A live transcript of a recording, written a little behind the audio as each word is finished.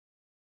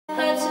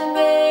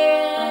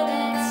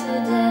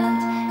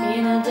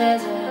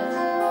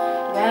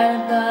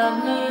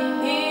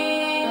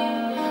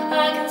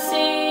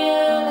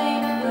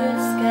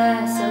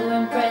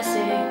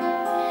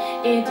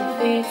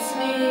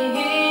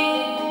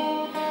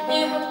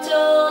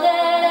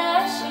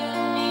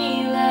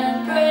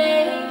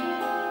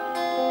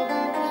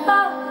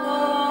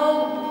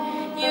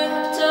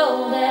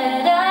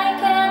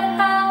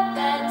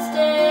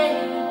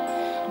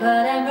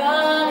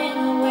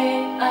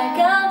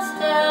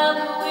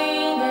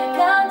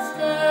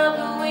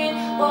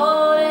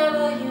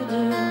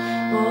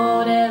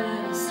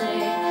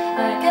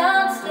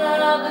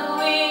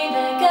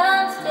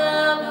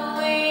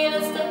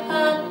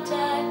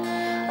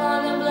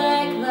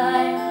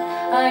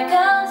I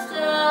can't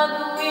stop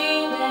the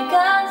wind, I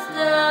can't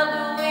stop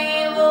the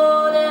wind.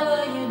 Whatever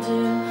you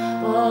do,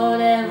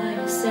 whatever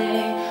you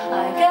say,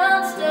 I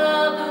can't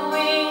stop the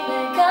wind,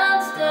 I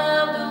can't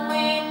stop the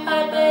wind.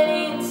 I bet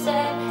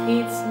instead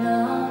it's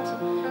not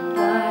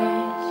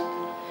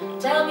right.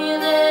 Tell me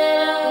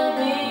that I'm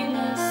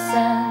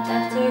innocent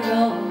after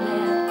all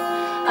that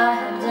I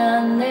have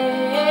done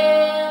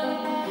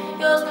it.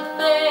 Yours the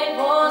fate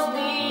was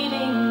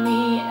leading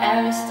me,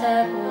 every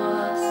step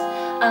was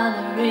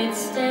under its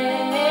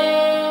stay.